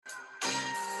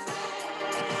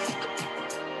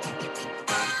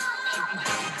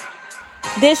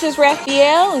This is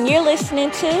Raphael, and you're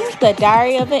listening to The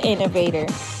Diary of an Innovator,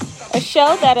 a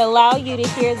show that allows you to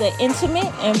hear the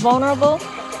intimate and vulnerable,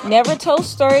 never-told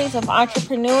stories of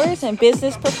entrepreneurs and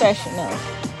business professionals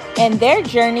and their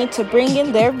journey to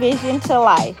bringing their vision to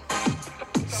life.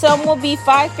 Some will be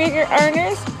five-figure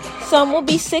earners, some will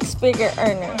be six-figure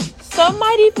earners, some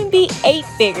might even be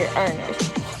eight-figure earners.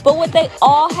 But what they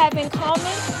all have in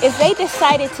common is they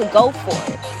decided to go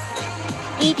for it.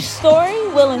 Each story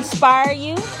will inspire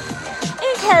you,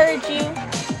 encourage you,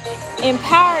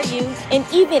 empower you, and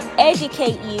even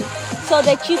educate you so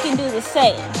that you can do the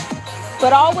same.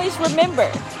 But always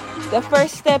remember, the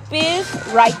first step is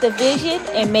write the vision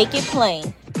and make it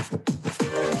plain.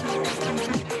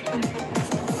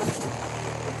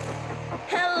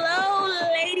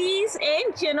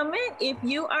 And gentlemen, if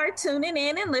you are tuning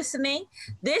in and listening,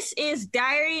 this is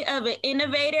Diary of an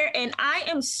Innovator, and I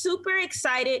am super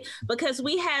excited because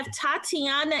we have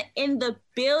Tatiana in the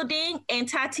building, and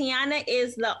Tatiana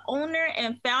is the owner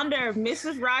and founder of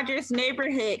Mrs. Rogers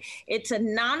Neighborhood. It's a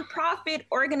nonprofit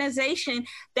organization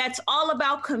that's all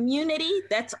about community,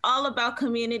 that's all about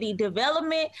community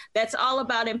development, that's all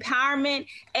about empowerment,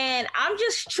 and I'm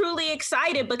just truly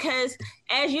excited because,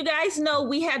 as you guys know,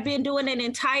 we have been doing an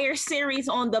entire series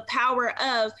on the power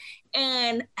of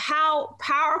and how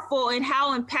powerful and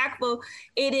how impactful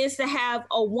it is to have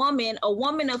a woman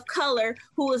of color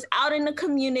who is out in the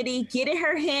community, getting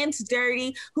her hands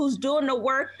dirty, who's doing the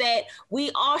work that we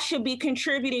all should be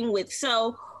contributing with.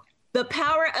 So the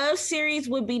Power Of series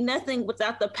would be nothing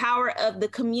without the power of the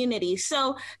community.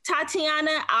 So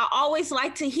Tatiana, I always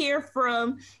like to hear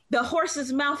from the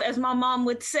horse's mouth, as my mom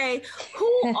would say.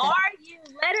 Who are you?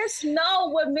 Let us know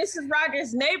what Mrs.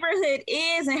 Rogers Neighborhood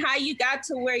is and how you got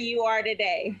to where you are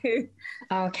today.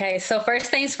 Okay, so first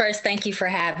things first, thank you for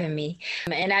having me.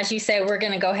 And as you said, we're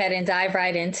going to go ahead and dive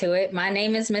right into it. My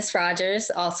name is Miss Rogers,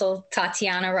 also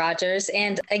Tatiana Rogers.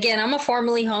 And again, I'm a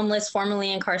formerly homeless,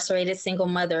 formerly incarcerated single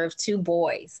mother of two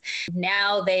boys.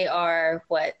 Now they are,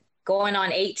 going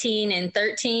on 18 and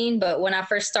 13. But when I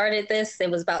first started this,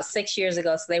 it was about 6 years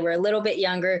ago. So they were a little bit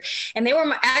younger, and they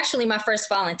were actually my first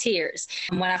volunteers.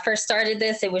 When I first started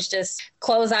this, it was just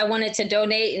clothes I wanted to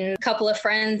donate, and a couple of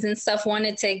friends and stuff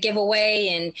wanted to give away.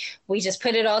 And we just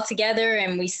put it all together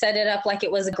and we set it up like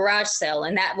it was a garage sale.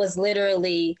 And that was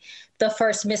literally the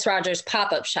first Miss Rogers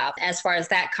pop-up shop as far as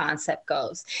that concept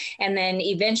goes. And then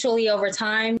eventually over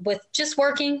time, with just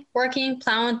working,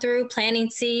 plowing through,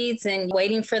 planting seeds and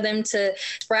waiting for them to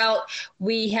sprout,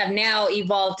 we have now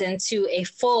evolved into a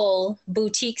full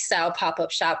boutique style pop-up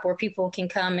shop where people can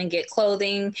come and get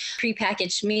clothing,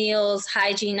 prepackaged meals,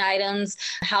 hygiene items,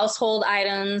 household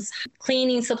items,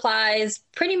 cleaning supplies,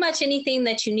 pretty much anything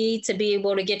that you need to be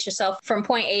able to get yourself from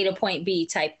point A to point B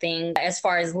type thing as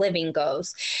far as living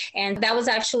goes. And that was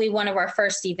actually one of our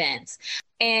first events.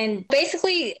 And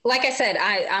basically, like I said,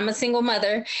 I'm a single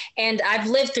mother, and I've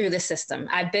lived through the system.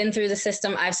 I've been through the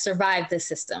system. I've survived the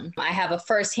system. I have a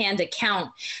firsthand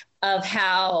account of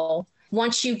how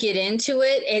once you get into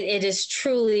it, it is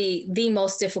truly the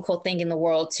most difficult thing in the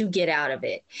world to get out of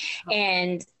it.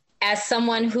 And as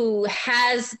someone who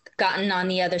has gotten on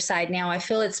the other side now, I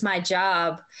feel it's my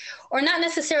job, or not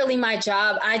necessarily my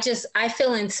job. I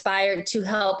feel inspired to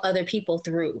help other people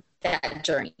through that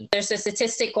journey. There's a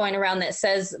statistic going around that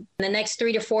says in the next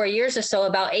 3 to 4 years or so,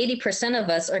 about 80% of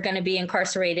us are going to be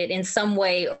incarcerated in some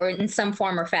way or in some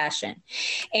form or fashion.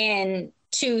 And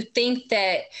to think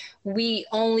that we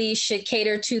only should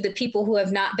cater to the people who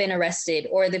have not been arrested,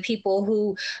 or the people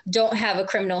who don't have a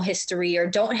criminal history or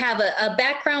don't have a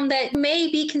background that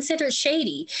may be considered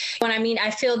shady.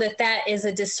 I feel that is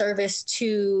a disservice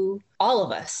to all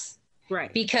of us.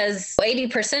 Right. Because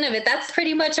 80% of it, that's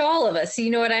pretty much all of us.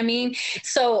 You know what I mean?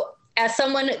 So as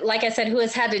someone, like I said, who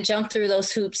has had to jump through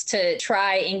those hoops to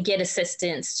try and get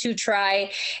assistance, to try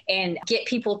and get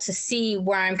people to see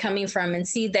where I'm coming from and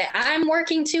see that I'm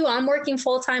working too. I'm working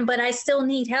full time, but I still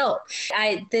need help.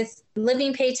 This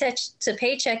living paycheck to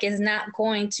paycheck is not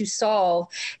going to solve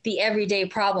the everyday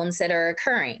problems that are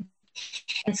occurring.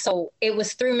 And so it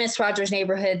was through Miss Rogers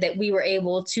Neighborhood that we were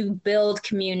able to build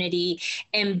community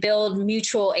and build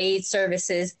mutual aid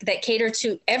services that cater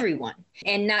to everyone,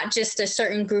 and not just a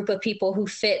certain group of people who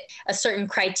fit a certain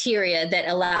criteria that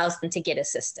allows them to get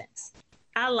assistance.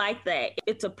 I like that.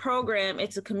 It's a program,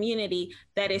 it's a community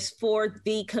that is for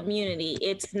the community.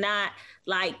 It's not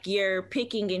like you're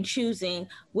picking and choosing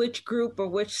which group or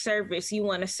which service you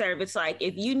want to serve. It's like,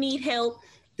 if you need help,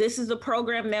 this is a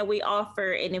program that we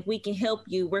offer, and if we can help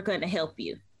you, we're going to help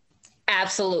you.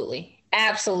 Absolutely.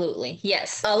 Absolutely.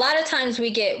 Yes. A lot of times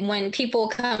we get when people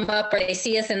come up or they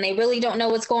see us and they really don't know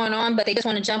what's going on, but they just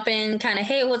want to jump in kind of,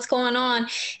 hey, what's going on?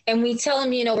 And we tell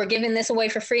them, we're giving this away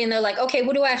for free. And they're like, okay,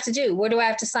 what do I have to do? Where do I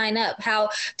have to sign up? How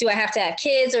do I have to have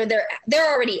kids? Or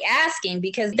they're already asking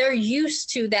because they're used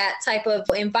to that type of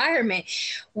environment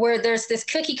where there's this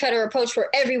cookie cutter approach where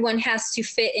everyone has to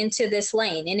fit into this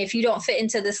lane. And if you don't fit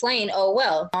into this lane, oh,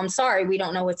 well, I'm sorry, we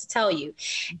don't know what to tell you.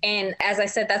 And as I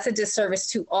said, that's a disservice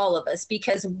to all of us,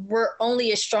 because we're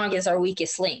only as strong as our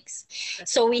weakest links.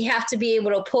 So we have to be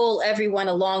able to pull everyone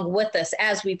along with us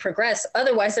as we progress.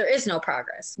 Otherwise, there is no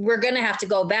progress. We're going to have to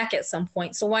go back at some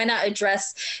point. So why not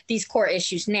address these core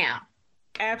issues now?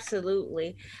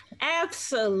 Absolutely.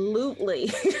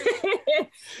 Absolutely.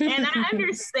 And I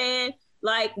understand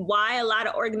like why a lot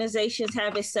of organizations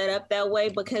have it set up that way,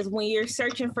 because when you're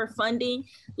searching for funding,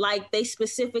 like they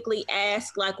specifically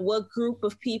ask like, what group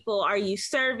of people are you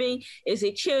serving? Is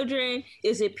it children?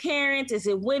 Is it parents? Is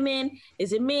it women?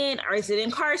 Is it men? Or is it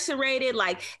incarcerated?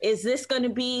 Like, is this going to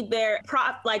be their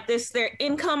their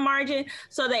income margin?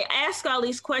 So they ask all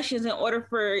these questions in order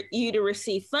for you to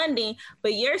receive funding.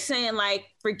 But you're saying like,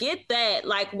 forget that,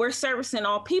 like we're servicing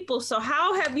all people. So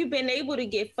how have you been able to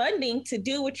get funding to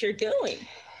do what you're doing?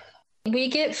 We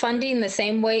get funding the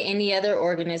same way any other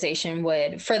organization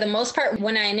would. For the most part,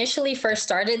 when I initially first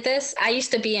started this, I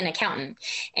used to be an accountant.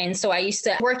 And so I used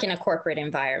to work in a corporate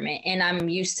environment, and I'm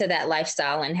used to that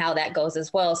lifestyle and how that goes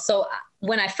as well. So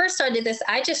when I first started this,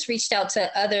 I just reached out to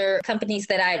other companies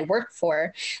that I had worked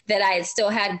for, that I had still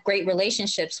had great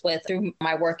relationships with through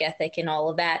my work ethic and all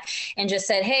of that, and just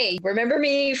said, hey, remember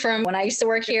me from when I used to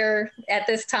work here at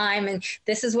this time, and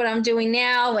this is what I'm doing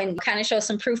now, and kind of show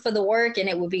some proof of the work, and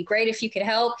it would be great if you could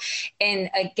help. And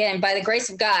again, by the grace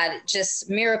of God, just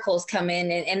miracles come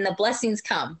in, and the blessings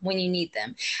come when you need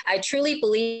them. I truly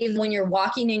believe when you're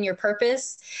walking in your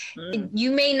purpose,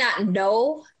 you may not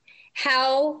know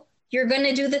how you're going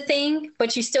to do the thing,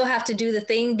 but you still have to do the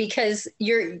thing, because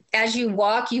as you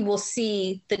walk, you will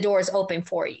see the doors open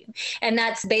for you. And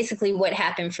that's basically what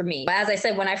happened for me. As I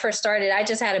said, when I first started, I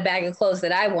just had a bag of clothes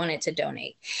that I wanted to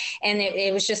donate. And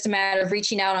it was just a matter of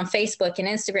reaching out on Facebook and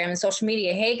Instagram and social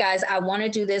media. Hey guys, I want to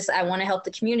do this. I want to help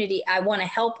the community. I want to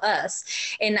help us.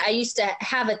 And I used to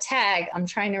have a tag. I'm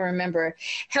trying to remember.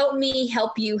 Help me,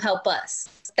 help you, help us.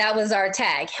 That was our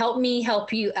tag. Help me,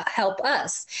 help you, help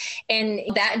us. And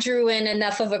that drew in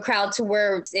enough of a crowd to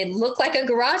where it looked like a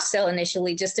garage sale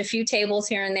initially, just a few tables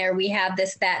here and there. We have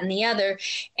this, that, and the other.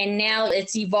 And now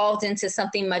it's evolved into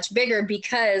something much bigger,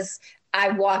 because I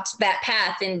walked that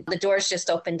path and the doors just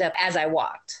opened up as I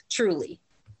walked, truly.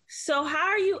 So how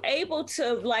are you able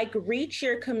to like reach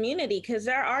your community? Because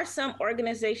there are some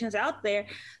organizations out there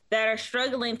that are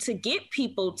struggling to get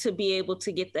people to be able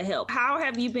to get the help. How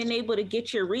have you been able to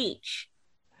get your reach?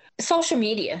 Social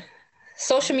media.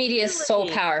 Social media is so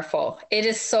powerful. It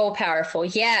is so powerful.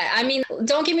 Yeah. I mean,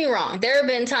 don't get me wrong. There have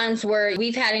been times where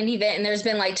we've had an event and there's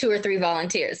been like 2 or 3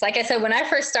 volunteers. Like I said, when I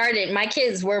first started, my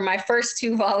kids were my first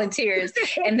 2 volunteers,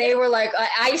 and they were like,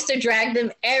 I used to drag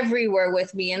them everywhere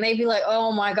with me, and they'd be like,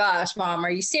 oh my gosh, Mom,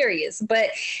 are you serious? But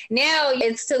now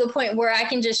it's to the point where I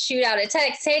can just shoot out a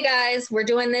text. Hey guys, we're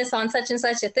doing this on such and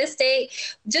such at this date.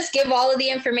 Just give all of the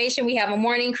information. We have a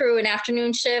morning crew, an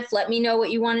afternoon shift. Let me know what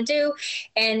you want to do.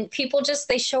 And people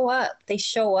they show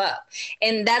up.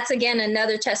 And that's, again,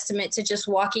 another testament to just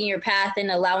walking your path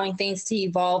and allowing things to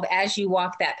evolve as you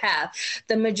walk that path.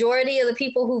 The majority of the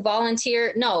people who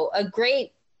volunteer, a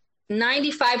great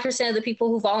 95% of the people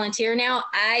who volunteer now,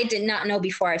 I did not know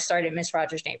before I started Miss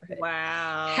Rogers Neighborhood.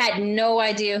 Wow. Had no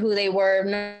idea who they were,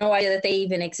 no idea that they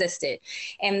even existed.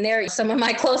 And they're some of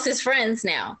my closest friends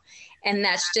now. And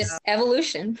that's just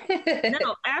evolution.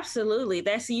 No, absolutely.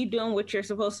 That's you doing what you're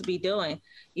supposed to be doing.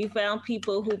 You found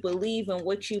people who believe in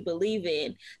what you believe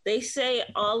in. They say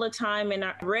all the time, and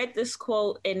I read this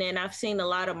quote, and then I've seen a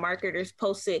lot of marketers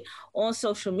post it on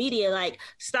social media, like,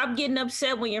 stop getting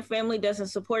upset when your family doesn't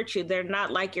support you. They're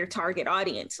not like your target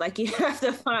audience. Like, you have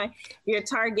to find your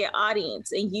target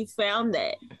audience, and you found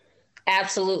that.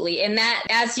 Absolutely. And that,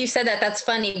 as you said that's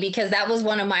funny, because that was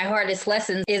one of my hardest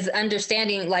lessons, is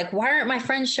understanding, like, why aren't my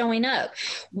friends showing up?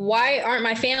 Why aren't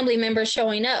my family members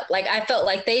showing up? Like, I felt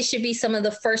like they should be some of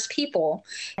the first people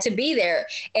to be there.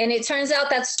 And it turns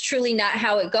out that's truly not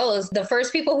how it goes. The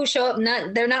first people who show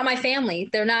up, they're not my family.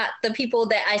 They're not the people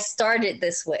that I started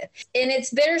this with. And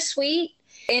it's bittersweet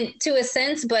and to a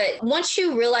sense, but once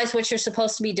you realize what you're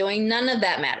supposed to be doing, none of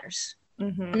that matters.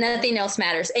 Mm-hmm. Nothing else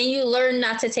matters. And you learn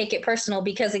not to take it personal,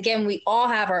 because, again, we all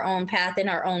have our own path and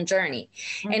our own journey.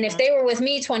 Mm-hmm. And if they were with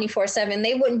me 24/7,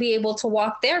 they wouldn't be able to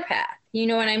walk their path. You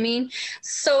know what I mean?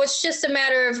 So it's just a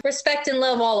matter of respect and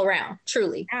love all around,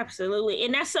 truly. Absolutely.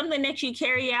 And that's something that you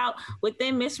carry out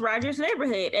within Miss Rogers'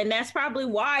 neighborhood. And that's probably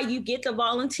why you get the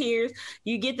volunteers,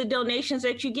 you get the donations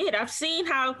that you get. I've seen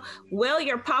how well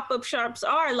your pop-up shops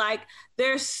are. Like,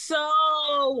 they're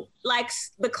so, like,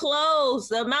 the clothes,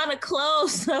 the amount of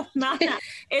clothes,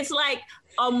 it's like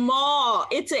a mall.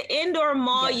 It's an indoor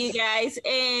mall, yes, you guys,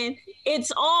 and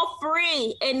it's all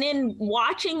free. And then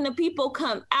watching the people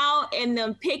come out and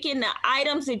them picking the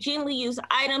items, the gently used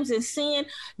items, and seeing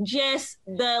just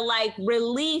the like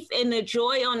relief and the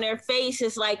joy on their face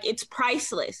is like, it's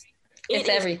priceless. It's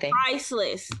everything.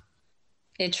 Priceless.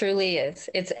 It truly is.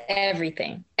 It's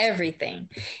everything, everything.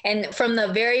 And from the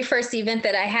very first event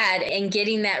that I had and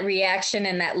getting that reaction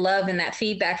and that love and that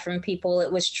feedback from people,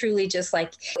 it was truly just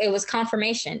like, it was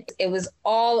confirmation. It was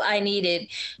all I needed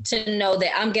to know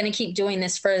that I'm going to keep doing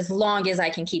this for as long as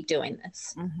I can keep doing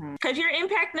this. Because you're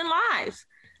impacting lives.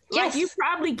 Yes. Like, you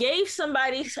probably gave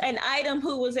somebody an item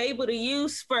who was able to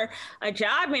use for a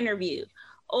job interview.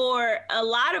 Or a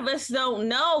lot of us don't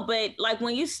know, but like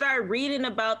when you start reading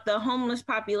about the homeless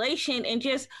population and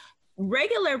just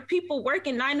regular people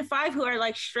working 9 to 5 who are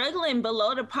like struggling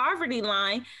below the poverty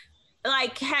line,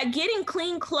 like getting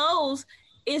clean clothes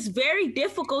is very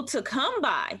difficult to come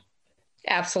by.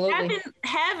 Absolutely.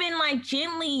 Having like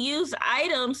gently used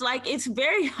items, like it's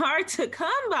very hard to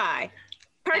come by.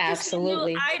 Purchasing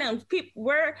Absolutely. new items.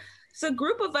 It's a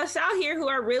group of us out here who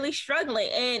are really struggling.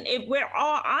 And if we're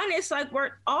all honest, like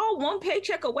we're all one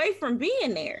paycheck away from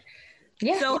being there.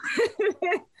 Yeah.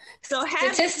 So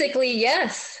statistically,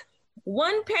 yes.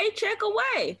 One paycheck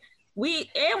away.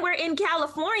 We're in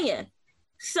California.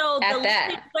 So the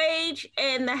living wage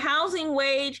and the housing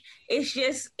wage is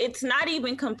just, it's not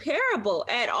even comparable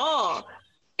at all.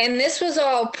 And this was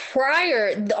all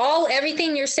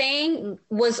everything you're saying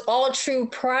was all true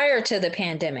prior to the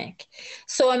pandemic.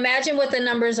 So imagine what the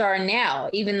numbers are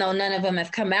now, even though none of them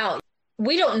have come out.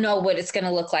 We don't know what it's going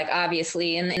to look like,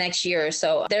 obviously, in the next year or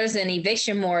so. There's an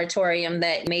eviction moratorium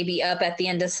that may be up at the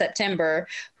end of September.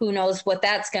 Who knows what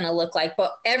that's going to look like.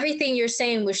 But everything you're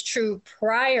saying was true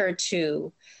prior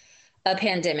to a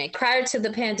pandemic. Prior to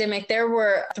the pandemic, there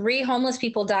were 3 homeless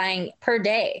people dying per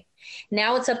day.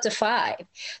 Now it's up to 5.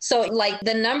 So like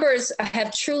the numbers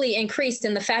have truly increased,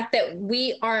 and the fact that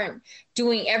we aren't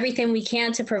doing everything we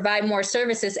can to provide more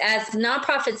services as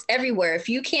nonprofits everywhere. If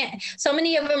you can't, so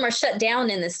many of them are shut down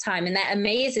in this time. And that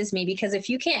amazes me, because if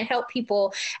you can't help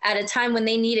people at a time when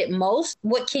they need it most,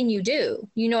 what can you do?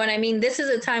 You know what I mean? This is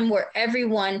a time where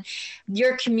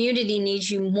your community needs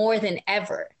you more than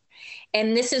ever.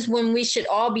 And this is when we should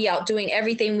all be out doing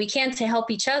everything we can to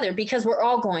help each other, because we're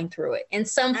all going through it. In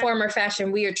some form or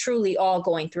fashion, we are truly all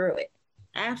going through it.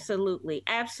 Absolutely.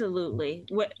 Absolutely.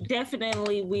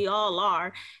 Definitely, we all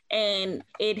are. And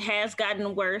it has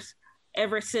gotten worse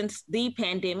ever since the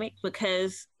pandemic,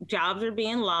 because jobs are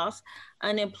being lost.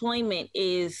 Unemployment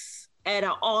is at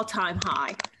an all-time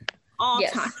high.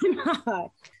 All-time high.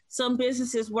 Some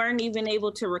businesses weren't even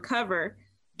able to recover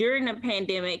during the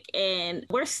pandemic, and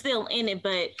we're still in it.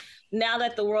 But now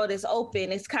that the world is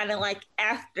open, it's kind of like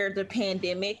after the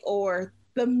pandemic or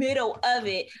the middle of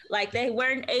it, like they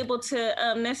weren't able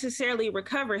to necessarily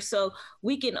recover. So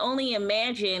we can only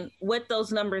imagine what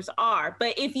those numbers are.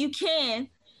 But if you can,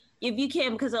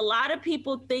 because a lot of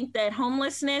people think that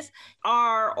homelessness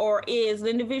is the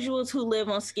individuals who live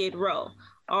on Skid Row,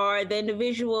 or the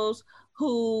individuals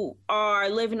who are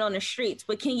living on the streets.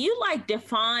 But can you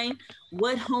define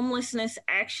what homelessness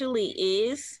actually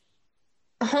is?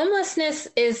 Homelessness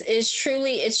is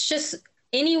truly, it's just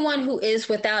anyone who is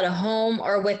without a home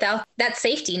or without that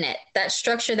safety net, that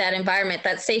structure, that environment,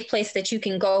 that safe place that you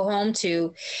can go home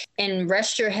to and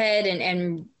rest your head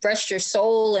and rest your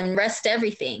soul and rest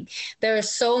everything. There are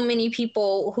so many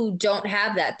people who don't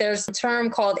have that. There's a term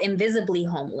called invisibly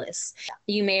homeless.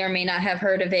 You may or may not have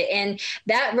heard of it. And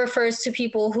that refers to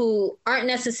people who aren't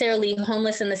necessarily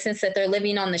homeless in the sense that they're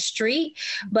living on the street,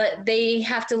 but they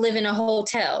have to live in a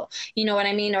hotel, you know what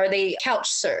I mean? Or they couch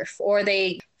surf, or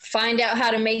they find out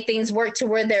how to make things work to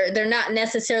where they're not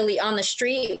necessarily on the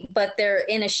street, but they're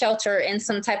in a shelter in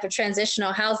some type of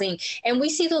transitional housing. And we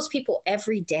see those people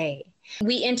every day.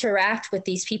 We interact with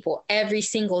these people every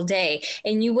single day.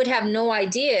 And you would have no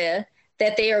idea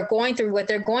that they are going through what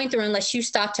they're going through unless you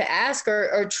stop to ask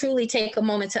or truly take a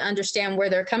moment to understand where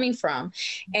they're coming from.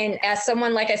 And as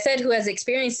someone, like I said, who has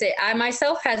experienced it, I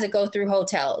myself had to go through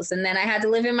hotels, and then I had to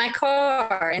live in my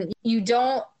car, and you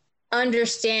don't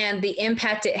understand the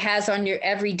impact it has on your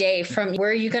everyday, from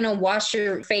where are you going to wash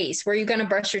your face, where are you going to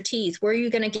brush your teeth, where are you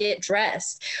going to get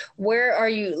dressed, where are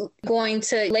you going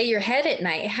to lay your head at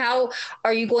night, how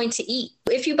are you going to eat.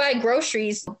 If you buy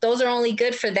groceries, those are only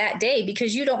good for that day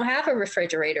because you don't have a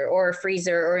refrigerator or a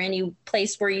freezer or any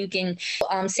place where you can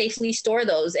safely store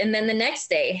those. And then the next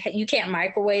day, you can't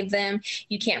microwave them,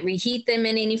 you can't reheat them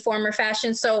in any form or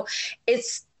fashion. So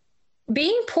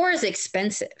being poor is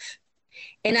expensive.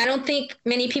 And I don't think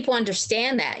many people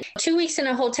understand that. 2 weeks in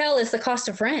a hotel is the cost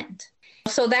of rent.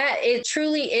 So that it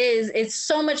truly is, it's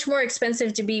so much more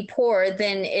expensive to be poor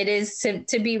than it is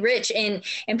to be rich. And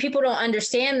people don't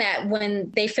understand that when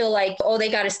they feel like, oh, they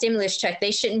got a stimulus check, they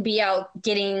shouldn't be out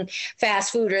getting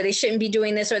fast food, or they shouldn't be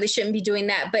doing this, or they shouldn't be doing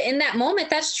that. But in that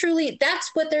moment, that's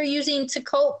what they're using to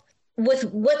cope with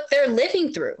what they're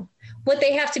living through, what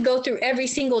they have to go through every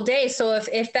single day. So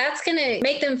if that's going to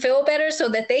make them feel better so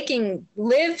that they can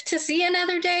live to see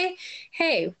another day,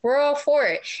 hey, we're all for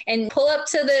it. And pull up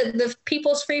to the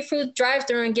People's Free Food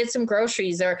drive-thru and get some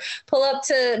groceries, or pull up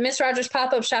to Miss Rogers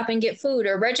pop-up shop and get food,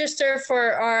 or register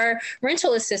for our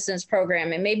rental assistance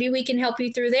program. And maybe we can help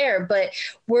you through there. But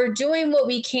we're doing what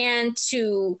we can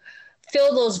to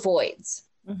fill those voids.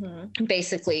 Mm-hmm.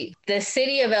 Basically, the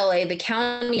city of LA, the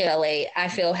county of LA, I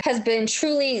feel, has been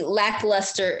truly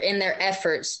lackluster in their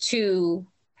efforts to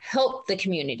help the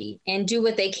community and do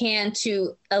what they can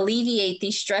to alleviate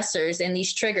these stressors and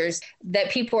these triggers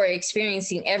that people are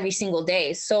experiencing every single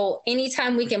day. So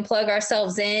anytime we can plug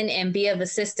ourselves in and be of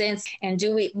assistance and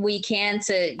do what we can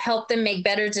to help them make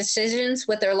better decisions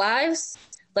with their lives,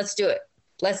 let's do it.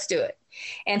 Let's do it.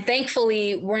 And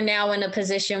thankfully, we're now in a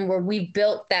position where we've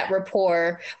built that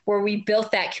rapport, where we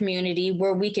built that community,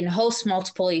 where we can host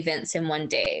multiple events in one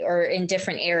day or in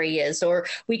different areas, or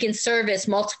we can service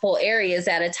multiple areas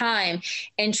at a time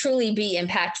and truly be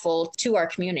impactful to our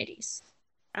communities.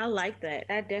 I like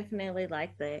that. I definitely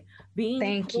like that.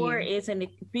 Being poor is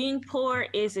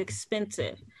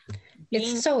expensive.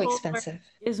 It's so expensive.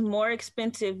 Is more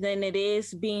expensive than it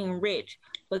is being rich,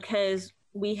 because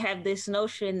we have this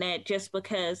notion that just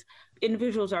because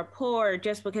individuals are poor,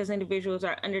 just because individuals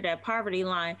are under that poverty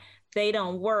line, they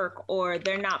don't work or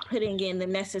they're not putting in the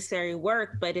necessary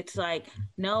work. But it's like,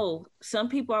 no, some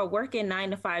people are working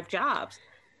 9-to-5 jobs.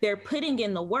 They're putting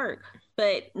in the work,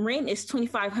 but rent is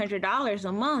 $2,500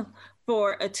 a month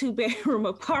for a 2-bedroom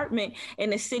apartment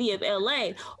in the city of LA,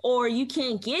 or you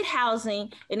can't get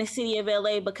housing in the city of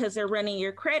LA because they're running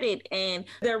your credit and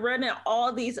they're running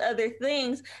all these other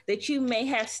things that you may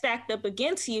have stacked up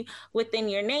against you within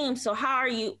your name. So how are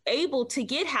you able to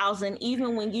get housing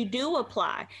even when you do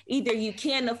apply? Either you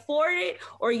can't afford it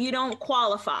or you don't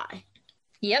qualify.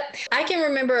 Yep. I can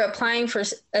remember applying for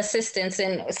assistance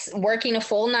and working a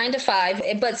full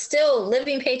 9-to-5, but still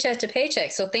living paycheck to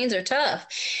paycheck. So things are tough.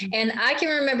 Mm-hmm. And I can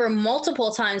remember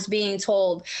multiple times being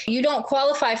told, you don't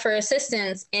qualify for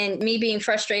assistance, and me being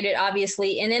frustrated,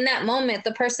 obviously. And in that moment,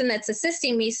 the person that's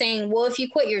assisting me saying, well, if you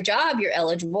quit your job, you're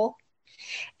eligible.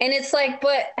 And it's like,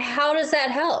 but how does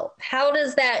that help? How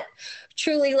does that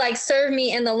truly serve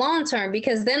me in the long term?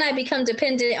 Because then I become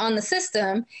dependent on the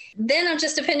system. Then I'm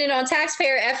just dependent on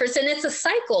taxpayer efforts. And it's a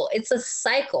cycle. It's a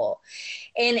cycle.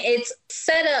 And it's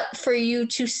set up for you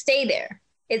to stay there.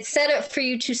 It's set up for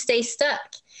you to stay stuck.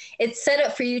 It's set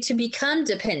up for you to become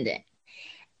dependent.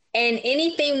 And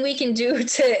anything we can do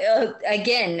to,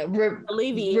 again,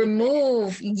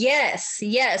 remove, yes,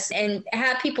 and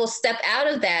have people step out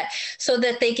of that so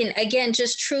that they can, again,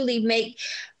 just truly make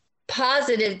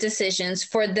positive decisions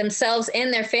for themselves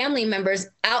and their family members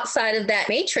outside of that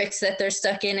matrix that they're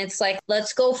stuck in. It's like,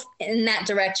 let's go in that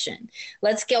direction.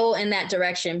 Let's go in that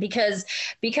direction, because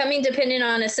becoming dependent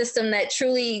on a system that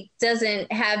truly doesn't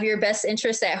have your best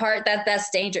interest at heart, that's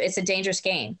dangerous. It's a dangerous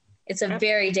game. It's a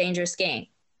very dangerous game.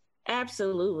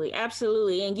 Absolutely.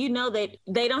 Absolutely. And you know that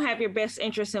they don't have your best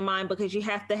interest in mind, because you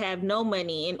have to have no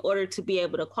money in order to be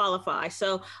able to qualify.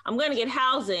 So I'm going to get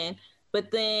housing,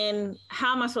 but then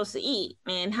how am I supposed to eat?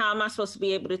 And how am I supposed to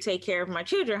be able to take care of my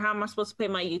children? How am I supposed to pay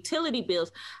my utility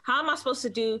bills? How am I supposed to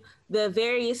do the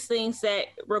various things that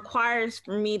requires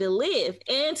for me to live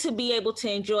and to be able to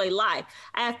enjoy life?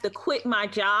 I have to quit my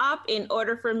job in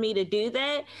order for me to do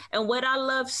that. And what I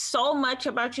love so much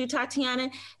about you, Tatiana,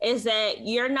 is that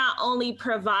you're not only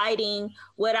providing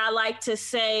what I like to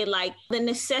say, the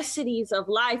necessities of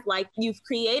life, you've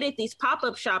created these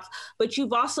pop-up shops, but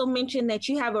you've also mentioned that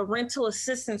you have a rental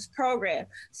assistance program.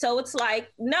 So it's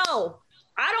like, no,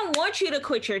 I don't want you to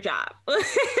quit your job.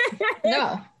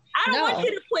 No. I don't want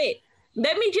you to quit.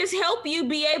 Let me just help you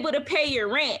be able to pay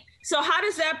your rent. So how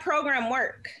does that program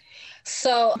work?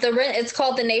 So the rent, it's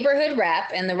called the Neighborhood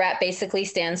RAP, and the RAP basically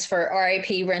stands for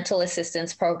RAP Rental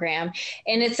Assistance Program.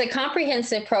 And it's a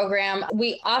comprehensive program.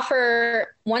 We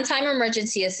offer one-time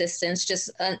emergency assistance, just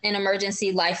an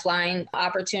emergency lifeline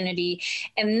opportunity.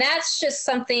 And that's just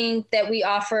something that we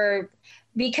offer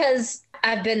because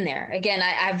I've been there. Again,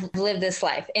 I've lived this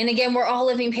life. And again, we're all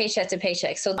living paycheck to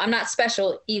paycheck. So I'm not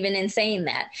special even in saying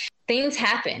that. Things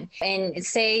happen, and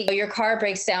say your car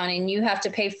breaks down and you have to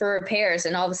pay for repairs,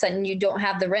 and all of a sudden you don't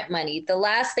have the rent money. The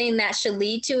last thing that should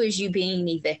lead to is you being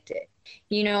evicted.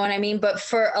 You know what I mean? But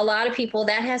for a lot of people,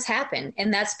 that has happened,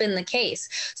 and that's been the case.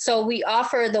 So we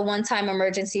offer the one-time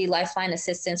emergency lifeline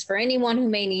assistance for anyone who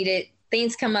may need it.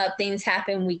 Things come up, things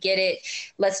happen, we get it.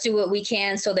 Let's do what we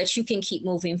can so that you can keep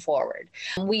moving forward.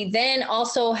 We then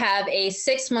also have a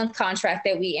 6-month contract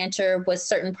that we enter with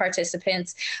certain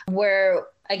participants where,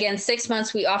 again, 6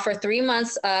 months, we offer 3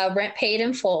 months rent paid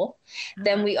in full.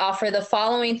 Then we offer the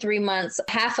following 3 months,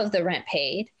 half of the rent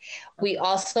paid. We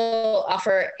also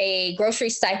offer a grocery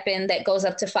stipend that goes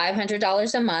up to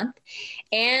 $500 a month,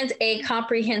 and a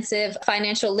comprehensive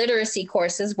financial literacy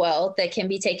course as well that can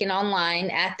be taken online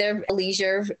at their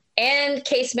leisure, and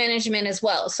case management as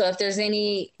well. So if there's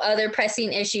any other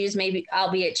pressing issues, maybe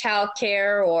albeit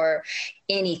childcare or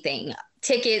anything,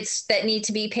 tickets that need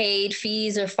to be paid,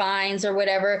 fees or fines or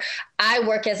whatever, I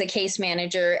work as a case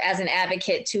manager, as an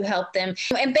advocate to help them.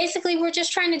 And basically, we're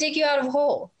just trying to dig you out of a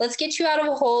hole. Let's get you out of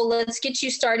a hole. Let's get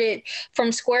you started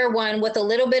from square one with a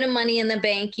little bit of money in the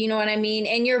bank, you know what I mean?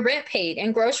 And your rent paid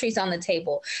and groceries on the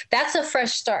table. That's a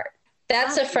fresh start.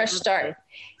 That's a fresh start.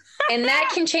 And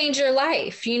that can change your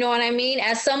life. You know what I mean?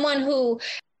 As someone who,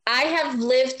 I have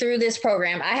lived through this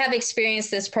program, I have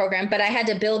experienced this program, but I had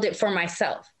to build it for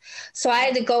myself. So I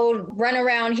had to go run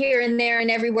around here and there and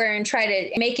everywhere and try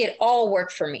to make it all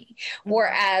work for me.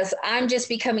 Whereas I'm just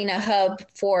becoming a hub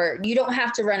for, you don't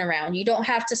have to run around. You don't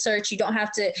have to search. You don't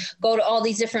have to go to all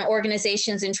these different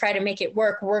organizations and try to make it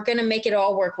work. We're going to make it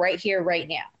all work right here, right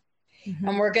now. Mm-hmm.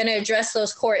 And we're going to address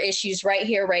those core issues right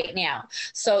here, right now.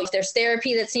 So if there's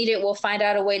therapy that's needed, we'll find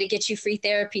out a way to get you free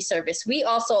therapy service. We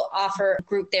also offer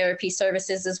group therapy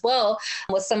services as well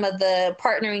with some of the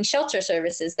partnering shelter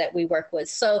services that we work with.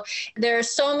 So there are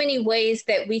so many ways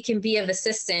that we can be of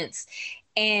assistance.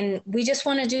 And we just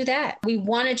want to do that. We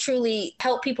want to truly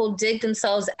help people dig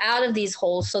themselves out of these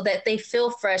holes so that they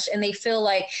feel fresh and they feel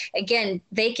like, again,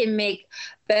 they can make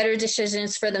better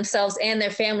decisions for themselves and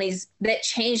their families that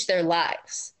change their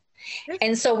lives.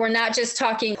 And so we're not just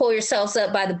talking, pull yourselves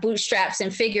up by the bootstraps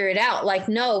and figure it out. Like,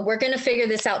 no, we're going to figure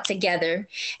this out together.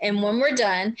 And when we're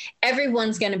done,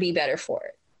 everyone's going to be better for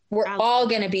it. We're all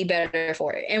going to be better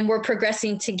for it. And we're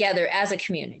progressing together as a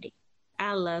community.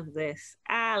 I love this.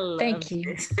 I love Thank you.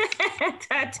 this.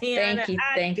 Tatiana,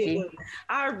 Thank you.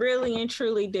 I really and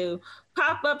truly do.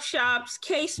 Pop-up shops,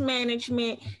 case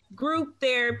management, group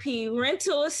therapy,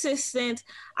 rental assistance.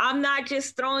 I'm not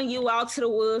just throwing you out to the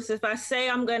wolves. If I say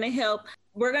I'm going to help,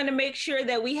 we're going to make sure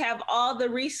that we have all the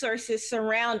resources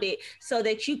surrounded so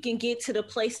that you can get to the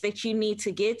place that you need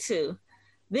to get to.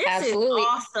 This Absolutely. is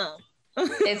awesome.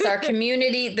 It's our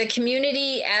community, the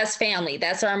community as family.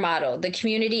 That's our motto, the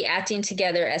community acting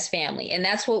together as family. And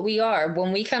that's what we are.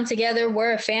 When we come together,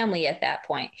 we're a family at that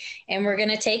point, and we're going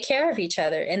to take care of each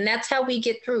other. And that's how we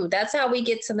get through. That's how we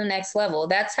get to the next level.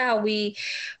 That's how we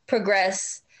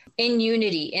progress in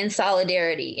unity, in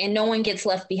solidarity, and no one gets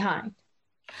left behind.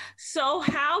 So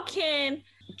how can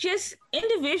just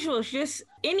individuals, just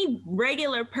any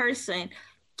regular person,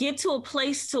 get to a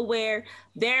place to where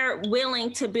they're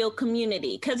willing to build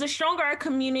community? Because the stronger our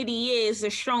community is, the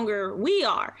stronger we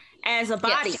are as a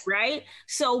body, yes. Right?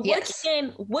 So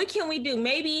what can we do?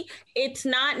 Maybe it's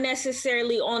not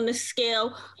necessarily on the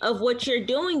scale of what you're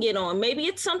doing it on. Maybe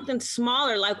it's something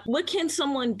smaller. Like, what can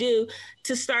someone do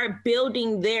to start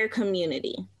building their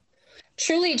community?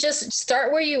 Truly just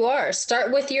start where you are.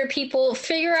 Start with your people.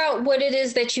 Figure out what it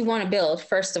is that you want to build,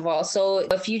 first of all. So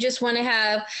if you just want to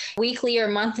have weekly or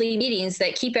monthly meetings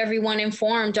that keep everyone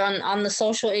informed on the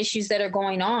social issues that are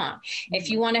going on,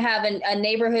 if you want to have a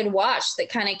neighborhood watch that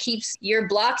kind of keeps your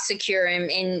block secure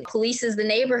and polices the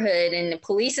neighborhood and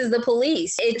polices the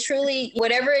police, it truly,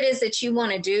 whatever it is that you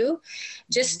want to do,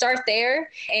 just start there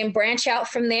and branch out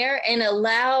from there and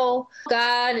allow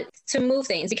God to move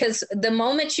things. Because the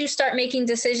moment you start making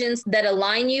decisions that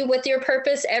align you with your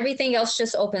purpose, everything else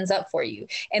just opens up for you.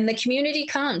 And the community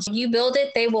comes. You build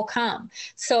it, they will come.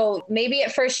 So maybe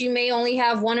at first you may only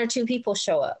have 1 or 2 people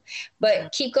show up,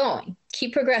 but keep going.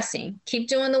 Keep progressing, keep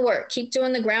doing the work, keep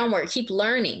doing the groundwork, keep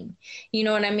learning, you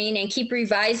know what I mean? And keep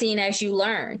revising as you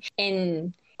learn.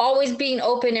 And always being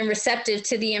open and receptive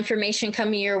to the information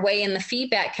coming your way and the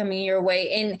feedback coming your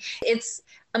way. And it's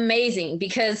amazing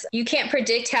because you can't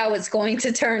predict how it's going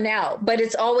to turn out, but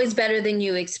it's always better than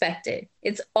you expected.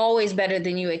 It's always better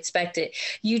than you expected.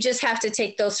 You just have to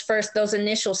take those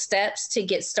initial steps to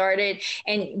get started,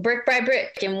 and brick by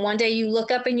brick. And one day you look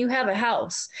up and you have a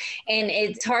house. And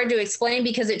it's hard to explain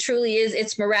because it truly is,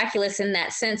 it's miraculous in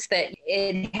that sense that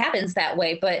it happens that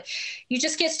way. But you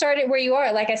just get started where you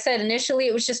are. Like I said, initially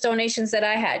it was just donations that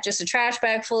I had, just a trash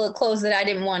bag full of clothes that I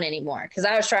didn't want anymore because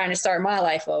I was trying to start my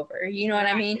life over. You know what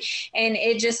I mean? And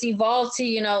it just evolved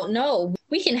to, no,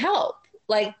 we can help.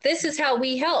 Like, this is how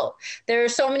we help. There are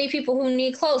so many people who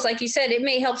need clothes. Like you said, it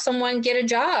may help someone get a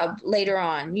job later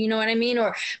on. You know what I mean?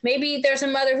 Or maybe there's a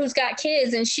mother who's got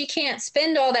kids and she can't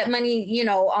spend all that money,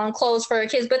 on clothes for her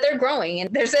kids, but they're growing and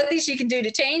there's nothing she can do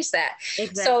to change that.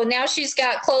 Exactly. So now she's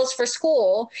got clothes for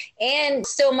school and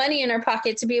still money in her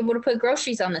pocket to be able to put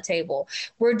groceries on the table.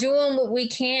 We're doing what we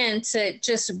can to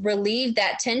just relieve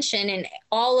that tension and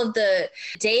all of the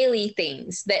daily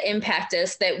things that impact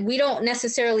us that we don't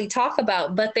necessarily talk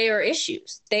about, but they are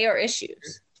issues. They are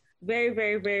issues. Very,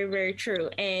 very, very, very true.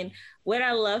 And what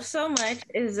I love so much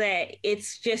is that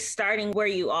it's just starting where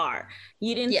you are.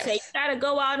 You didn't say you got to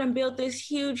go out and build this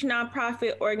huge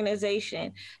nonprofit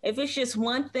organization. If it's just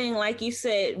one thing, like you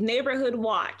said, neighborhood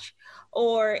watch,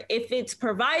 or if it's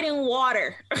providing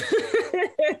water.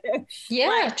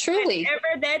 Truly.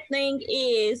 Whatever that thing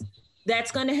is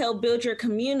that's going to help build your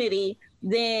community,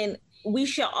 then we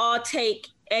should all take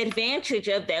advantage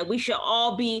of that. We should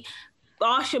all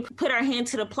should put our hand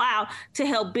to the plow to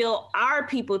help build our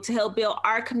people, to help build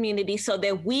our community so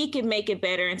that we can make it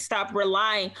better and stop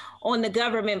relying on the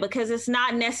government, because it's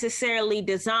not necessarily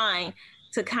designed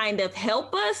to kind of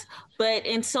help us, but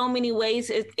in so many ways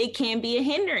it can be a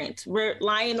hindrance,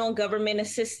 relying on government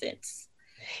assistance.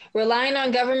 Relying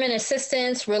on government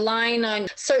assistance, relying on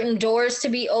certain doors to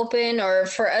be open, or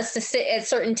for us to sit at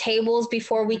certain tables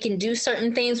before we can do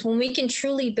certain things, when we can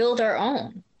truly build our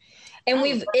own. And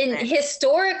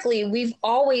historically, we've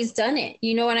always done it.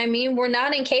 You know what I mean? We're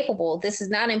not incapable. This is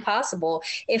not impossible.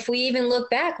 If we even look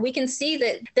back, we can see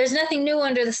that there's nothing new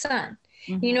under the sun.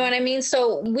 Mm-hmm. You know what I mean?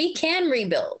 So we can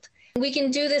rebuild. We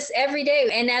can do this every day.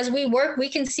 And as we work, we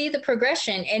can see the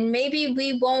progression. And maybe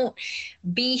we won't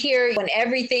be here when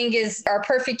everything is our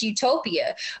perfect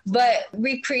utopia, but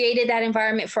we've created that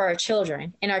environment for our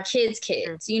children and our kids'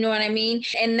 kids. You know what I mean?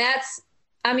 And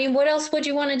what else would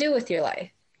you want to do with your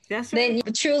life? That's right.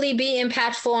 Then truly be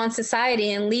impactful on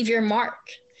society and leave your mark.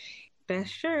 That's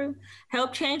true.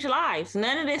 Help change lives.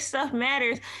 None of this stuff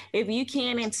matters if you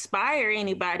can't inspire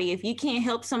anybody, if you can't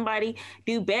help somebody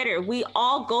do better. We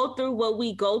all go through what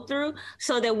we go through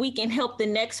so that we can help the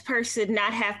next person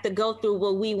not have to go through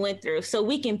what we went through. So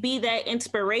we can be that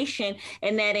inspiration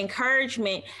and that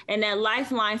encouragement and that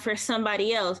lifeline for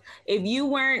somebody else. If you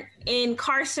weren't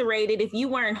incarcerated, if you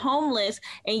weren't homeless,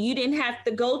 and you didn't have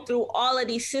to go through all of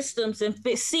these systems and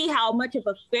see how much of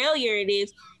a failure it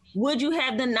is, would you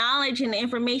have the knowledge and the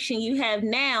information you have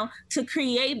now to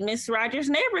create Miss Rogers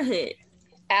Neighborhood?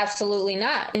 Absolutely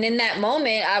not. And in that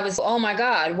moment, I was, oh my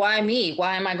God, why me?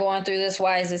 Why am I going through this?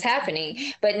 Why is this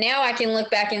happening? But now I can look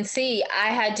back and see I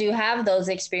had to have those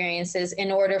experiences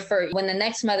in order for when the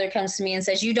next mother comes to me and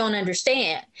says, you don't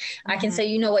understand. I can say,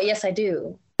 you know what? Yes, I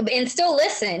do. And still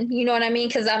listen, you know what I mean?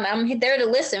 Because I'm there to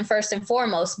listen first and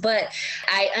foremost, but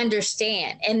I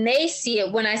understand. And they see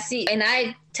it when I see, and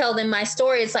I tell them my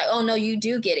story. It's like, oh no, you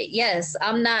do get it. Yes,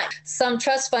 I'm not some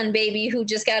trust fund baby who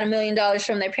just got $1 million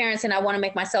from their parents and I want to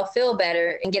make myself feel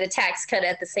better and get a tax cut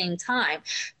at the same time.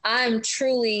 I'm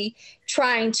truly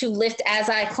trying to lift as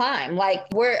I climb. Like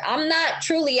I'm not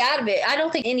truly out of it. I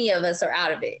don't think any of us are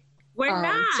out of it. We're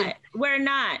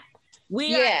not.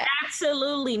 We are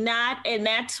absolutely not. And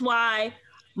that's why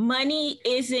money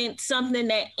isn't something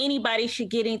that anybody should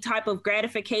get any type of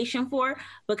gratification for,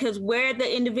 because we're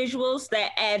the individuals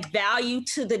that add value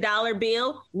to the dollar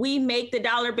bill. We make the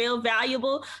dollar bill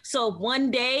valuable. So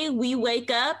one day we wake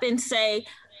up and say,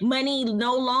 money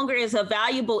no longer is a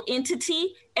valuable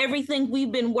entity. Everything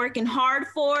we've been working hard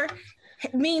for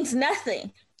means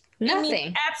nothing. It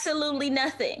means absolutely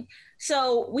nothing.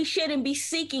 So we shouldn't be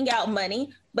seeking out money,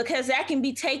 because that can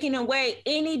be taken away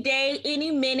any day,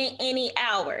 any minute, any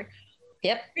hour.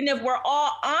 Yep. And if we're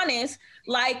all honest,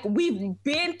 like we've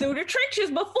been through the trenches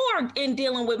before in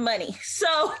dealing with money.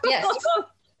 So yes.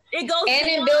 It goes and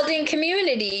in building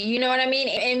community, you know what I mean?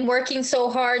 And working so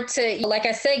hard to, like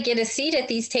I said, get a seat at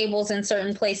these tables in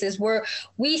certain places where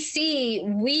we see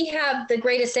we have the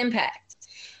greatest impact.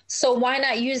 So why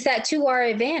not use that to our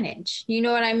advantage? You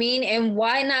know what I mean? And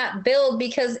why not build?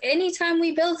 Because anytime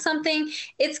we build something,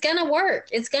 it's going to work.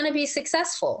 It's going to be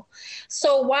successful.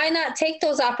 So why not take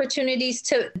those opportunities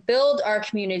to build our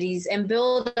communities and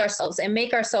build ourselves and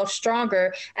make ourselves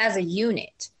stronger as a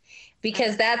unit?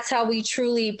 Because that's how we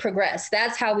truly progress.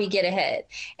 That's how we get ahead.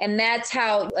 And that's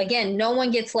how, again, no one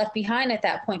gets left behind at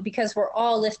that point, because we're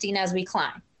all lifting as we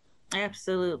climb.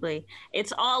 Absolutely.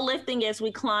 It's all lifting as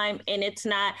we climb, and it's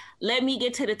not, let me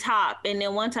get to the top, and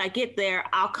then once I get there,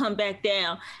 I'll come back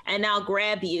down and I'll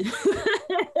grab you.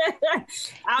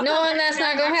 No, and that's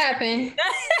not going to happen.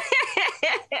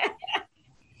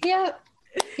 Yep.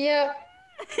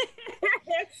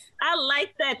 I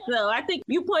like that, though. I think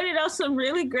you pointed out some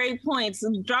really great points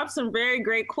and dropped some very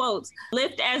great quotes.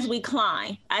 Lift as we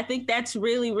climb. I think that's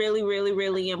really, really, really,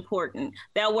 really important,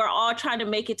 that we're all trying to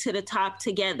make it to the top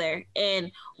together.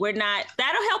 And we're not,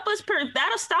 that'll help us,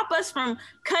 that'll stop us from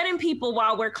cutting people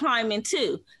while we're climbing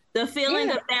too. The feeling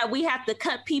of that we have to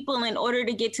cut people in order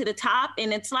to get to the top.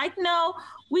 And it's like, no,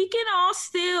 we can all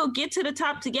still get to the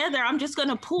top together. I'm just going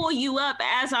to pull you up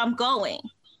as I'm going.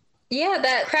 Yeah,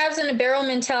 that crabs in a barrel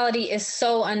mentality is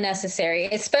so unnecessary,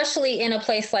 especially in a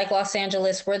place like Los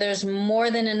Angeles, where there's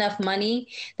more than enough money,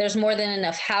 there's more than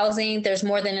enough housing, there's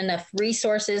more than enough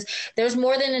resources, there's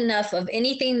more than enough of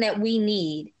anything that we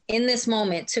need in this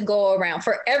moment to go around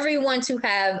for everyone to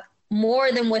have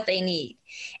more than what they need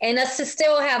and us to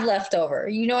still have leftover.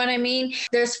 You know what I mean?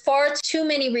 There's far too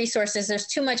many resources. There's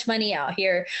too much money out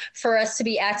here for us to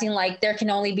be acting like there can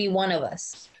only be one of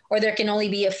us, or there can only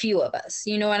be a few of us.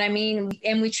 You know what I mean?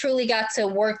 And we truly got to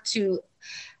work to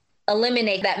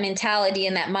eliminate that mentality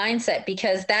and that mindset,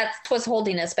 because that's what's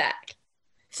holding us back.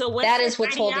 So that is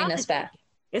what's holding us back.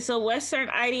 It's a Western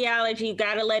ideology. You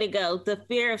got to let it go. The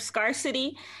fear of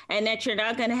scarcity and that you're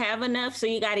not going to have enough. So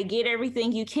you got to get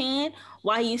everything you can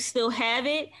while you still have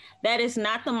it. That is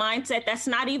not the mindset. That's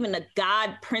not even a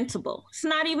God principle. It's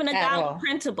not even a godly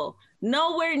principle.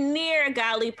 Nowhere near a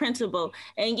godly principle.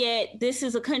 And yet this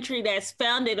is a country that's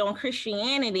founded on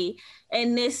Christianity.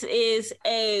 And this is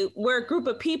we're a group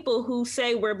of people who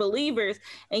say we're believers,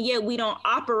 and yet we don't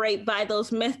operate by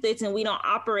those methods and we don't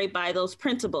operate by those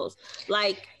principles.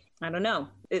 Like, I don't know.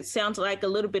 It sounds like a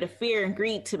little bit of fear and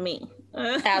greed to me.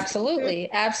 Absolutely.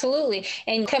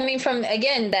 And coming from,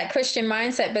 again, that Christian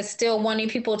mindset, but still wanting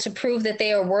people to prove that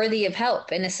they are worthy of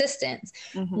help and assistance.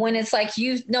 Mm-hmm. When it's like,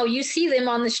 you see them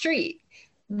on the street.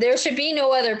 There should be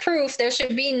no other proof. There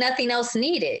should be nothing else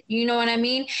needed. You know what I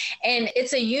mean? And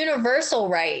it's a universal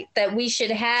right that we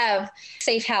should have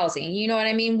safe housing. You know what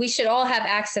I mean? We should all have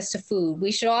access to food.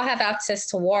 We should all have access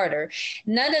to water.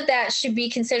 None of that should be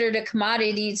considered a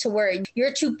commodity to where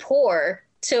you're too poor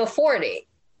to afford it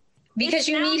because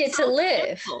you need it to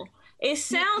live. Simple. It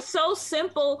sounds so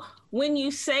simple when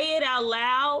you say it out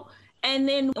loud. And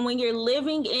then when you're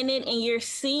living in it and you're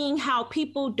seeing how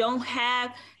people don't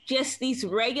have just these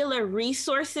regular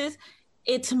resources,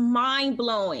 it's mind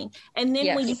blowing. And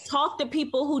then when you talk to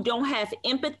people who don't have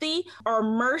empathy or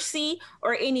mercy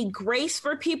or any grace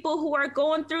for people who are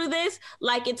going through this,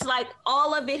 like, it's like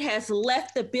all of it has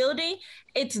left the building.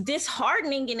 It's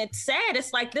disheartening and it's sad.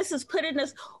 It's like, this is putting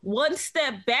us one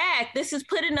step back. This is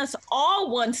putting us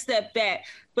all one step back,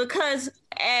 because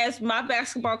as my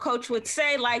basketball coach would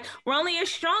say, like, we're only as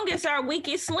strong as our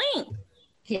weakest link.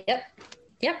 Yep.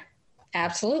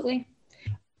 Absolutely.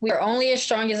 We are only as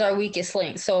strong as our weakest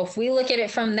link. So if we look at it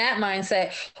from that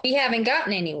mindset, we haven't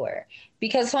gotten anywhere,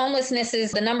 because homelessness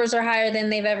the numbers are higher than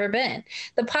they've ever been.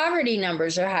 The poverty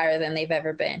numbers are higher than they've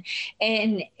ever been.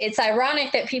 And it's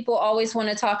ironic that people always want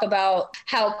to talk about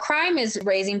how crime is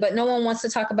raising, but no one wants to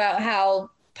talk about how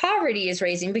poverty is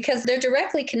raising, because they're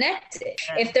directly connected.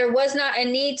 If there was not a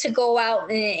need to go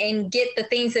out and get the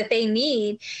things that they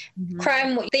need,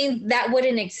 crime that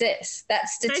wouldn't exist. That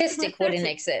statistic wouldn't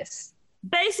exist.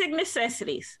 Basic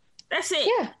necessities. That's it.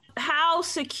 Yeah. How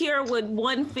secure would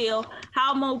one feel?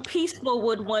 How more peaceful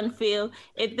would one feel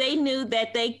if they knew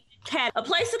that they had a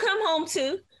place to come home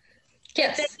to?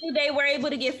 Yes. They knew they were able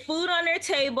to get food on their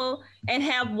table and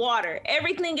have water.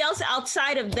 Everything else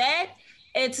outside of that,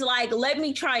 it's like, let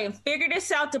me try and figure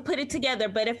this out to put it together.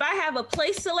 But if I have a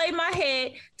place to lay my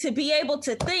head, to be able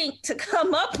to think, to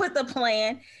come up with a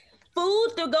plan, food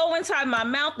to go inside my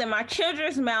mouth and my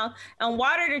children's mouth, and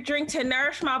water to drink to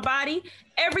nourish my body,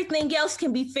 everything else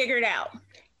can be figured out.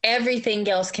 Everything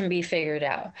else can be figured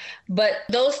out. But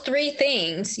those three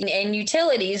things and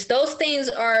utilities, those things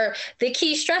are the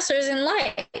key stressors in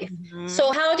life. Mm-hmm.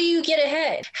 So how do you get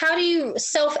ahead? How do you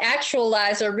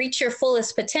self-actualize or reach your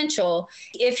fullest potential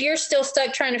if you're still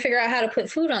stuck trying to figure out how to put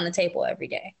food on the table every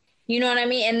day? You know what I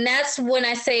mean? And that's when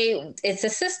I say it's a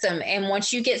system. And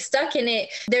once you get stuck in it,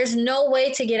 there's no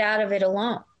way to get out of it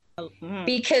alone.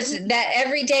 Because that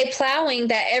everyday plowing,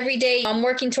 that every day I'm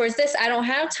working towards this, I don't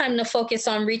have time to focus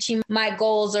on reaching my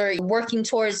goals or working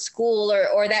towards school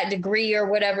or that degree or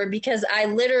whatever, because I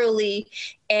literally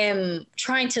am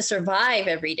trying to survive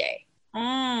every day.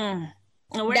 That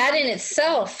in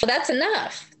itself, that's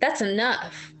enough. That's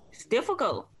enough. It's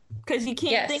difficult because you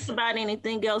can't think about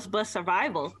anything else but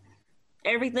survival.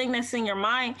 Everything that's in your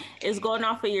mind is going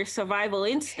off of your survival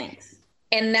instincts.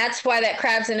 And that's why that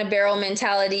crabs in a barrel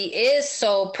mentality is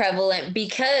so prevalent,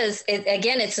 because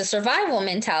it's a survival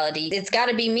mentality. It's got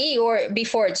to be me or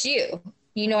before it's you.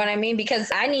 You know what I mean?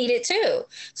 Because I need it too.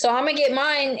 So I'm going to get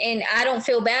mine, and I don't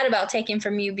feel bad about taking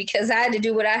from you because I had to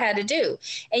do what I had to do.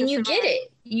 And you get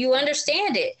it. You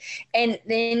understand it. And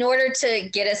in order to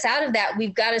get us out of that,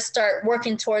 we've got to start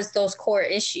working towards those core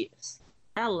issues.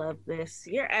 I love this.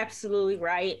 You're absolutely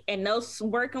right. And those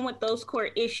working with those core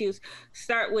issues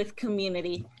start with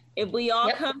community. If we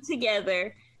all come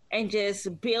together and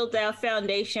just build that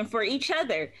foundation for each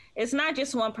other, it's not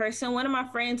just one person. One of my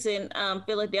friends in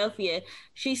Philadelphia,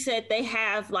 she said they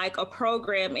have like a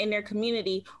program in their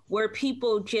community where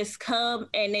people just come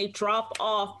and they drop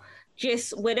off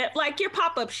just with it, like your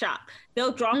pop-up shop.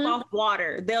 They'll drop off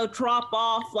water. They'll drop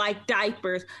off like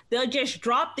diapers. They'll just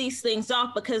drop these things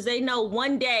off because they know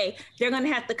one day they're going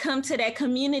to have to come to that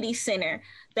community center,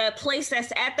 that place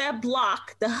that's at that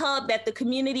block, the hub that the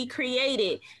community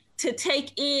created, to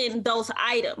take in those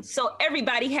items. So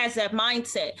everybody has that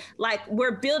mindset. Like,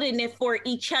 we're building it for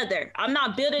each other. I'm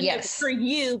not building it for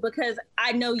you because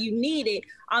I know you need it.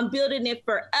 I'm building it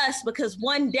for us because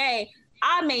one day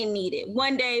I may need it.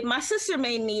 One day my sister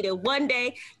may need it. One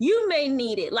day you may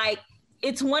need it. Like,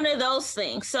 it's one of those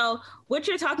things. So what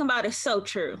you're talking about is so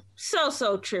true.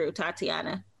 So true,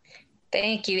 Tatiana.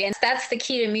 Thank you. And that's the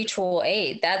key to mutual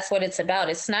aid. That's what it's about.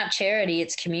 It's not charity,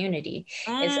 it's community.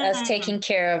 It's us taking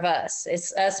care of us.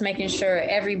 It's us making sure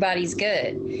everybody's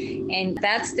good. And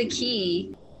that's the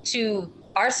key to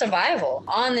our survival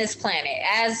on this planet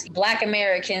as Black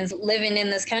Americans living in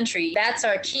this country. That's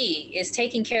our key, is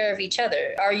taking care of each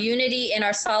other. Our unity and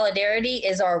our solidarity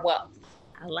is our wealth.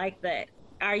 I like that.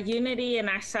 Our unity and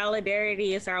our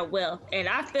solidarity is our wealth. And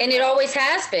I feel it always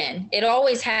has been. It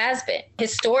always has been,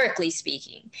 historically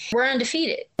speaking. We're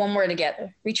undefeated when we're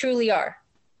together. We truly are.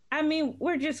 I mean,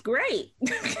 we're just great.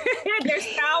 There's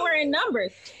power in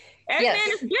numbers. And then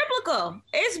it's biblical.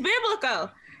 It's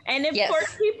biblical. And of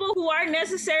course, people who aren't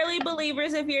necessarily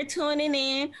believers, if you're tuning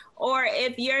in, or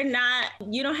if you're not,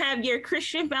 you don't have your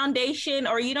Christian foundation,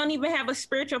 or you don't even have a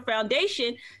spiritual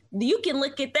foundation, you can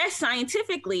look at that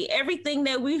scientifically. Everything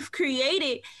that we've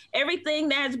created, everything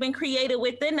that has been created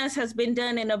within us has been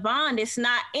done in a bond. It's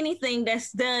not anything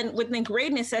that's done within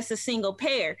greatness as a single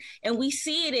pair. And we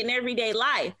see it in everyday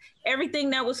life. Everything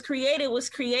that was created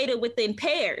within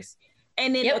pairs.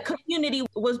 And then the community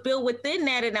was built within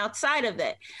that and outside of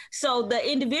that. So the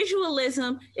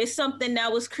individualism is something that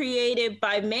was created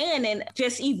by man and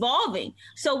just evolving.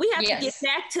 So we have to get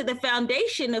back to the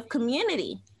foundation of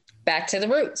community. Back to the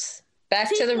roots. Back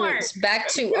to the roots. Back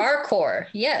to our core.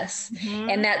 Yes.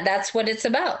 And that's what it's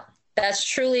about. That's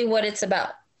truly what it's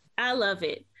about. I love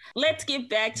it. Let's get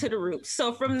back to the roots.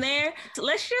 So from there,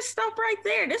 let's just stop right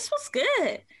there. This was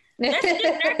good. Let's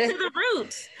get back to the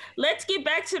roots. Let's get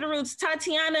back to the roots.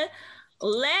 Tatiana,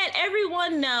 let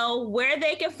everyone know where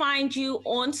they can find you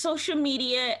on social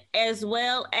media, as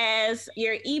well as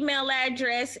your email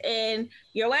address and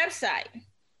your website.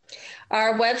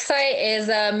 Our website is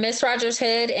Miss Rogers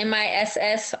Hood,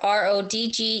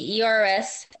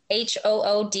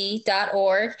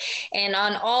 MissRogersHood.org. And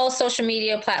on all social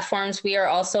media platforms, we are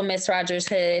also Miss Rogers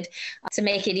Hood. To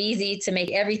make it easy, to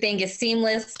make everything is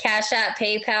seamless, Cash App,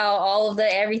 PayPal,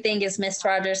 everything is Miss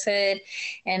Rogers Hood.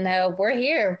 And we're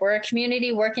here. We're a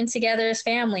community working together as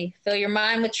family. Fill your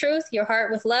mind with truth, your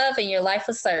heart with love, and your life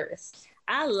with service.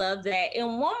 I love that.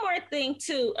 And one more thing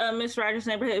too, Miss Rogers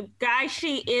Neighborhood, guys,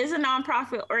 she is a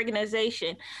nonprofit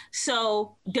organization.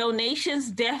 So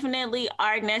donations definitely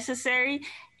are necessary.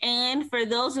 And for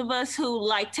those of us who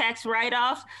like tax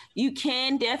write-offs, you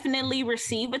can definitely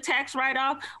receive a tax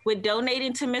write-off with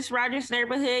donating to Miss Rogers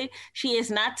Neighborhood. She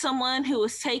is not someone who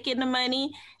is taking the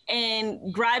money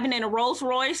and driving in a Rolls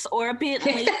Royce or a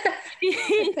Bentley. She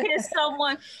is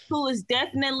someone who is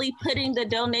definitely putting the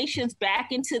donations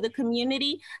back into the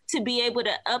community to be able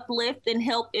to uplift and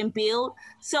help and build.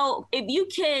 So if you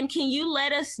can you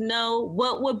let us know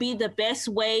what would be the best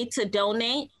way to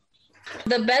donate?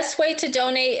 The best way to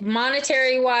donate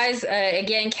monetary wise,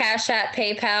 again, Cash App,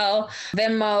 PayPal,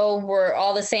 Venmo, we're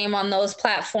all the same on those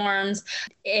platforms.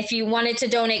 If you wanted to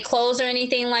donate clothes or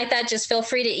anything like that, just feel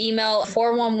free to email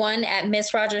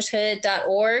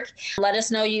 411@missrogershood.org. Let us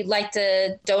know you'd like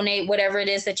to donate whatever it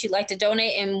is that you'd like to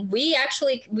donate. And we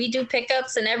do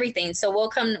pickups and everything. So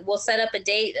we'll set up a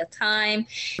date, a time,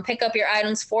 pick up your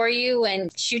items for you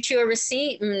and shoot you a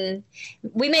receipt. And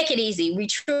we make it easy. We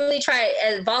truly try,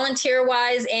 volunteer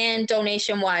wise and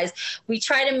donation wise, we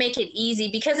try to make it easy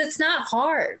because it's not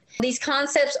hard. These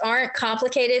concepts aren't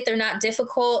complicated. They're not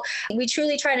difficult. We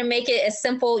truly try to make it as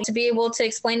simple to be able to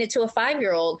explain it to a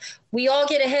 5-year-old. We all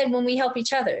get ahead when we help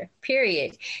each other,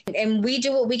 period. And we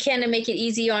do what we can to make it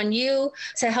easy on you,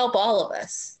 to help all of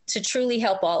us, to truly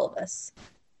help all of us.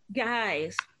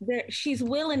 Guys, she's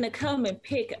willing to come and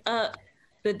pick up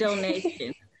the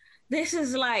donation. This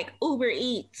is like Uber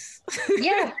Eats.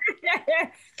 Yeah.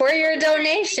 For your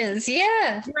donations.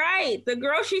 Yeah. Right. The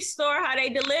grocery store, how they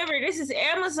deliver. This is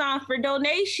Amazon for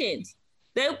donations.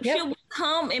 She'll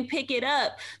come and pick it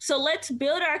up. So let's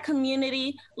build our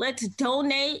community. Let's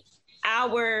donate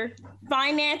our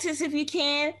finances if you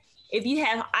can. If you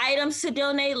have items to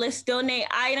donate, let's donate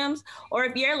items. Or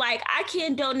if you're like, I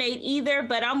can't donate either,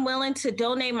 but I'm willing to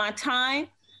donate my time.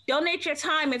 Donate your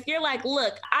time. If you're like,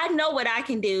 look, I know what I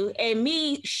can do, and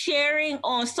me sharing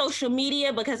on social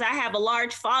media because I have a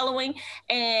large following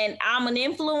and I'm an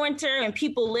influencer and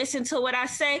people listen to what I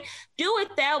say, do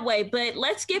it that way. But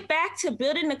let's get back to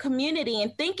building the community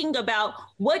and thinking about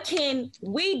what can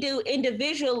we do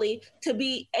individually to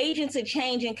be agents of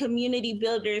change and community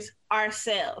builders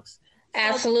ourselves.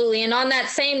 Absolutely. And on that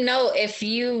same note, if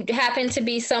you happen to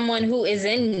be someone who is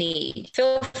in need,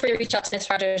 feel free to reach out to Miss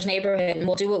Rogers Neighborhood and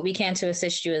we'll do what we can to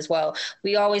assist you as well.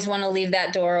 We always want to leave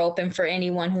that door open for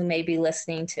anyone who may be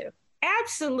listening to.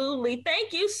 Absolutely.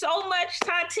 Thank you so much,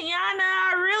 Tatiana.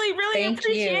 I really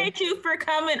appreciate you for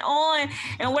coming on.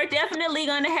 And we're definitely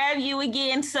going to have you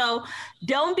again. So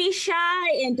don't be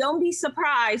shy and don't be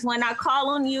surprised when I call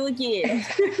on you again.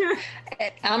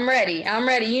 I'm ready.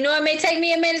 You know, it may take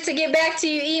me a minute to get back to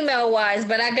you email wise,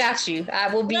 but I got you.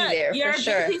 I will be there for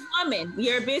sure.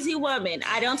 You're a busy woman.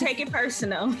 I don't take it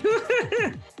personal.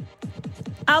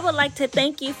 I would like to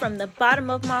thank you from the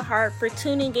bottom of my heart for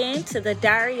tuning in to the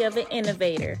Diary of an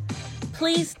Innovator.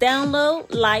 Please download,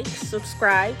 like,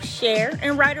 subscribe, share,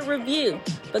 and write a review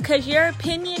because your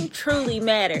opinion truly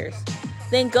matters.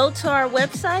 Then go to our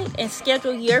website and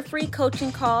schedule your free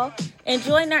coaching call and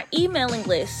join our emailing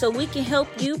list so we can help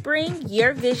you bring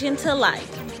your vision to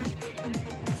life.